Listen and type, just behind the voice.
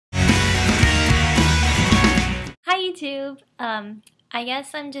YouTube. I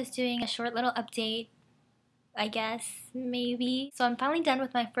guess I'm just doing a short little update. I guess maybe. So I'm finally done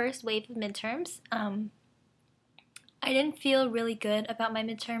with my first wave of midterms. I didn't feel really good about my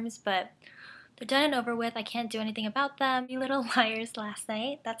midterms, but they're done and over with. I can't do anything about them. You Little Liars last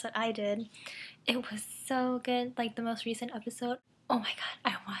night. That's what I did. It was so good. Like the most recent episode. Oh my god,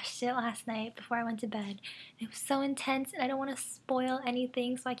 I watched it last night before I went to bed. It was so intense and I don't want to spoil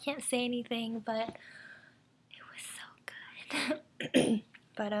anything, so I can't say anything, but it was so good.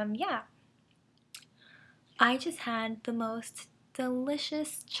 But yeah. I just had the most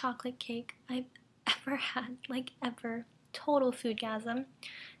delicious chocolate cake I've ever had, like ever. Total foodgasm.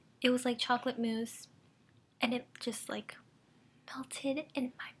 It was like chocolate mousse and it just like melted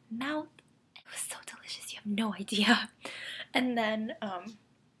in my mouth. It was so delicious, you have no idea. And then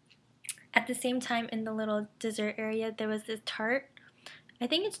at the same time in the little dessert area there was this tart. I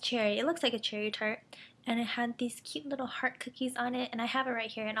think it's cherry. It looks like a cherry tart. And it had these cute little heart cookies on it, and I have it right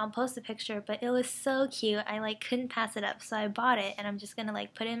here and I'll post a picture, but it was so cute. I like couldn't pass it up, so I bought it and I'm just gonna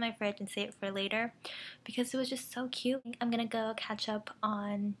like put it in my fridge and save it for later because it was just so cute. I'm gonna go catch up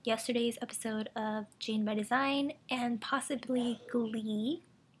on yesterday's episode of Jane by Design and possibly Glee.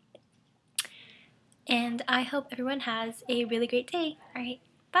 And I hope everyone has a really great day. Alright,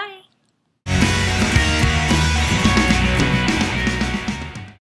 bye!